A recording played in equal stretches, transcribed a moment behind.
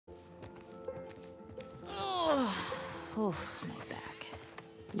Oof, my back.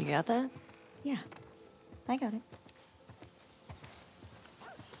 You got that? Yeah, I got it.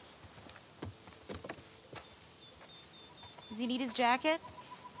 Does he need his jacket?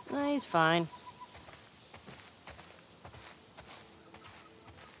 No, he's fine.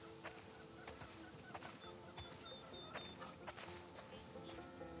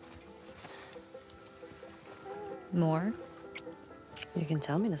 More? You can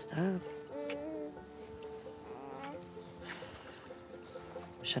tell me to stop.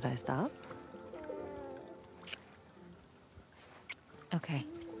 Should I stop? Okay,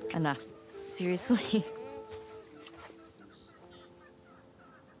 enough. Seriously.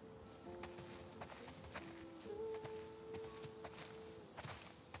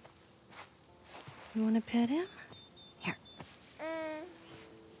 You want to pet him? Here.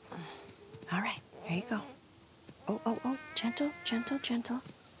 All right, here you go. Oh, gentle, gentle, gentle.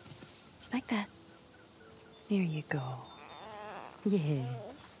 Just like that. There you go. Yeah.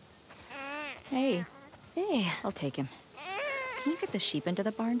 Hey, Hey. I'll take him. Can you get the sheep into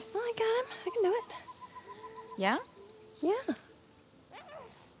the barn? Oh, I got him. I can do it. Yeah? Yeah. Why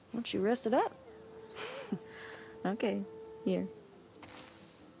don't you rest it up? Okay, here.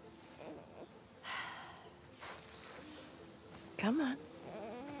 Come on.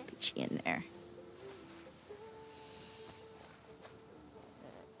 Put you in there.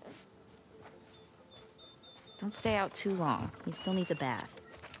 Don't stay out too long. He still needs a bath.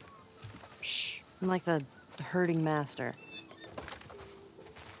 Shh. I'm like the herding master.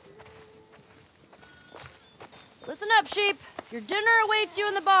 Listen up, sheep. Your dinner awaits you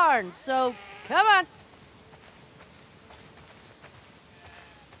in the barn, so come on.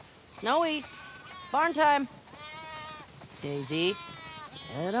 Snowy. Barn time. Daisy.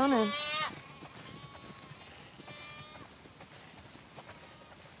 Head on in.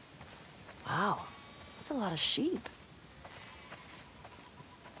 Wow. That's a lot of sheep.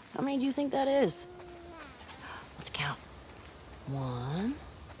 How many do you think that is? Let's count. 1,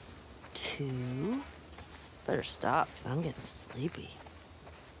 2. Better stop, because I'm getting sleepy.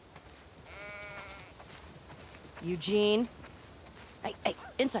 Eugene. Hey,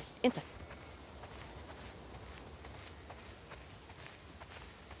 inside.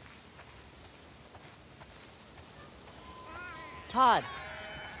 Todd.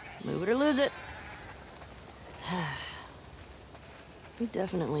 Move it or lose it. We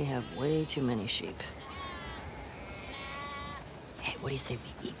definitely have way too many sheep. Hey, what do you say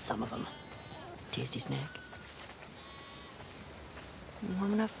we eat some of them? Tasty snack. You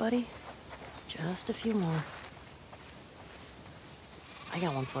warm enough, buddy? Just a few more. I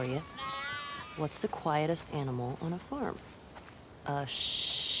got one for you. What's the quietest animal on a farm? A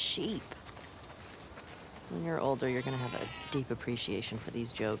sheep. When you're older, you're gonna have a deep appreciation for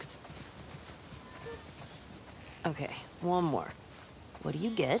these jokes. Okay, one more. What do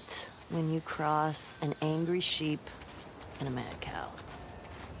you get when you cross an angry sheep and a mad cow?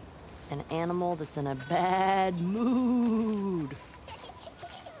 An animal that's in a bad mood.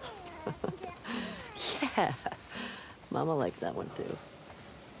 Yeah, Mama likes that one too.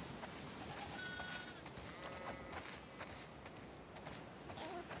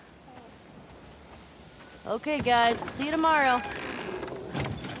 Okay, guys, we'll see you tomorrow.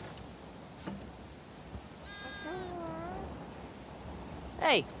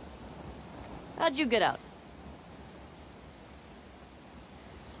 Hey, how'd you get out?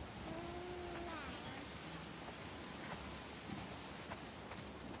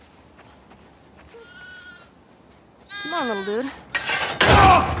 Come on, little dude.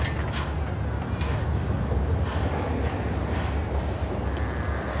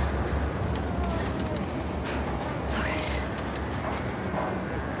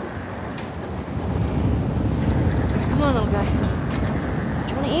 Come on, little guy. Do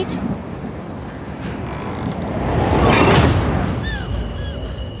you want to eat?